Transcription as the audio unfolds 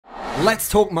Let's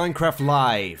talk Minecraft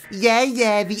Live.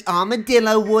 Yeah, the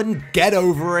armadillo one. Get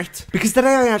over it. Because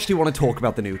today I actually want to talk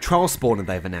about the new trial spawner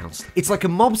they've announced. It's like a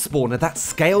mob spawner that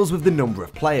scales with the number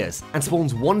of players and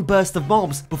spawns one burst of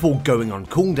mobs before going on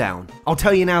cooldown. I'll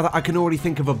tell you now that I can already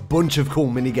think of a bunch of cool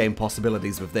minigame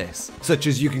possibilities with this, such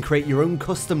as you can create your own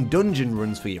custom dungeon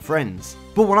runs for your friends.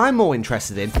 But what I'm more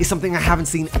interested in is something I haven't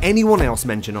seen anyone else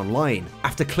mention online.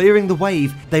 After clearing the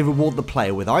wave, they reward the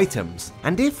player with items.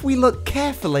 And if we look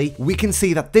carefully, we can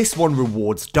see that this one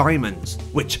rewards diamonds,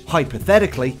 which,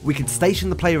 hypothetically, we could station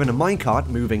the player in a minecart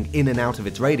moving in and out of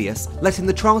its radius, letting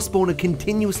the trial spawner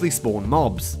continuously spawn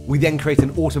mobs. We then create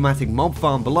an automatic mob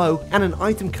farm below and an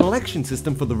item collection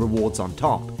system for the rewards on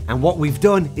top. And what we've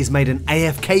done is made an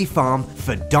AFK farm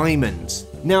for diamonds.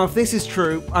 Now, if this is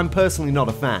true, I'm personally not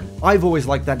a fan. I've always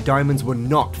liked that diamonds were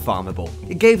not farmable.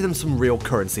 It gave them some real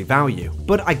currency value.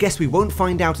 But I guess we won't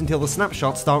find out until the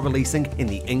snapshots start releasing in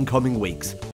the incoming weeks.